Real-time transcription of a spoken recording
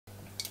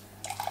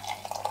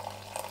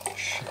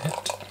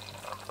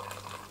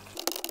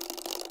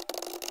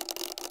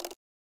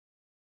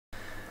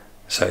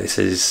So this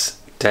is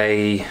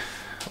day,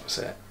 what was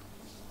it?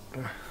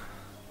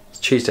 It's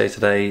Tuesday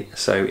today,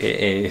 so it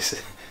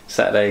is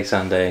Saturday,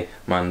 Sunday,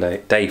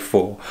 Monday, day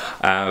 4.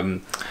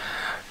 I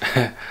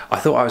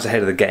thought I was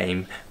ahead of the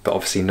game, but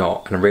obviously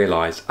not, and I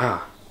realised,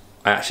 I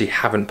actually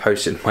haven't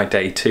posted my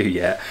day 2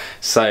 yet,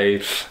 so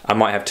I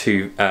might have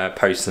 2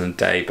 posts in a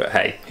day, but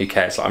hey, who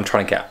cares? Like, I'm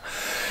trying to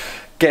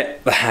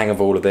get the hang of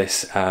all of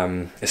this,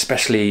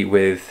 especially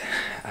with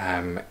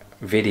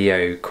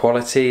video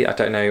quality. I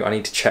don't know, I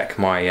need to check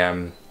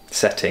my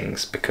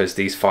settings because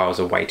these files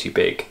are way too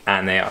big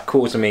and they are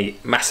causing me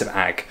massive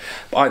ag.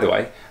 But either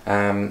way,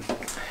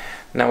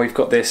 now we've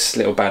got this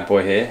little bad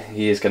boy here.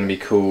 He is going to be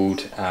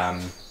called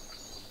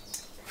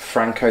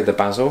Fanko the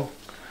basil.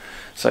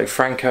 So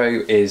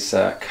Fanko is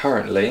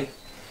currently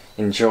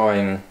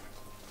enjoying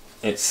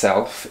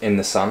itself in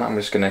the sun. I'm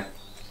just going to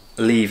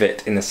leave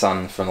it in the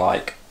sun for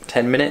like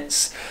 10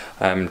 minutes,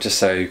 just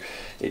so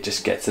it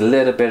just gets a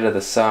little bit of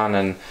the sun,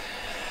 and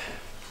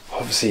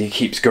obviously it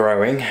keeps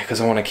growing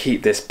because I want to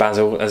keep this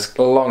basil as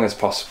long as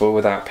possible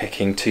without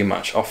picking too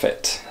much off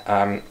it.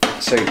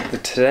 So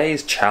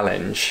today's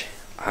challenge,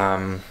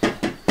 I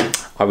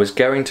was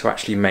going to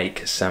actually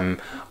make some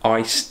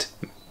iced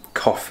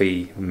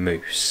coffee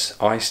mousse,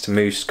 iced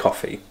mousse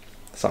coffee,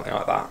 something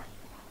like that.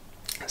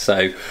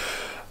 So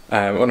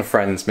one of my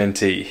friends,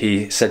 Minty,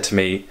 he said to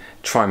me,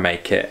 try and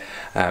make it,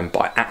 but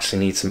I actually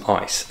need some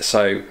ice.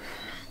 So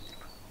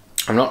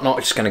I'm not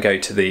just going to go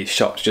to the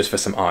shops just for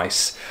some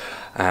ice.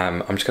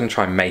 I'm just going to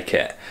try and make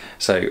it.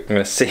 So I'm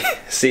going to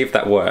see if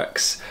that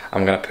works.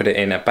 I'm going to put it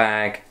in a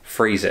bag,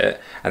 freeze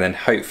it, and then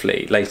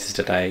hopefully later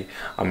today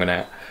I'm going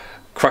to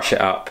crush it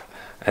up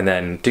and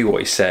then do what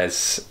he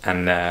says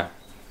and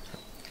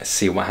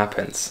see what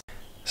happens.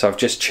 So I've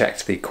just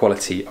checked the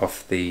quality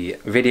of the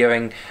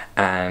videoing,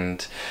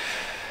 and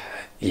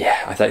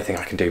yeah, I don't think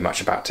I can do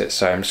much about it,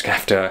 so I'm just gonna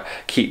have to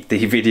keep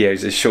the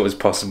videos as short as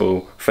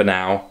possible for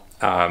now,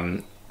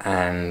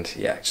 and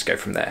yeah, just go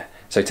from there.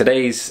 So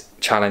today's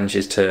challenge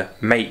is to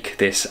make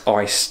this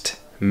iced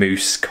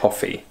mousse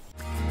coffee.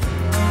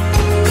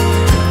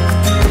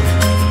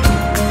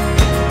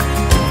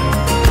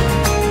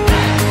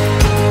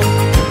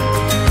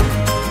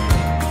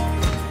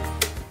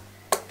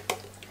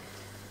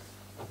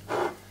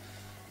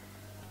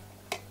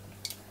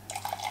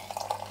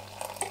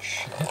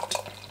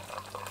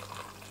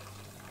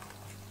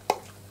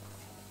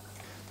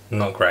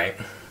 Not great.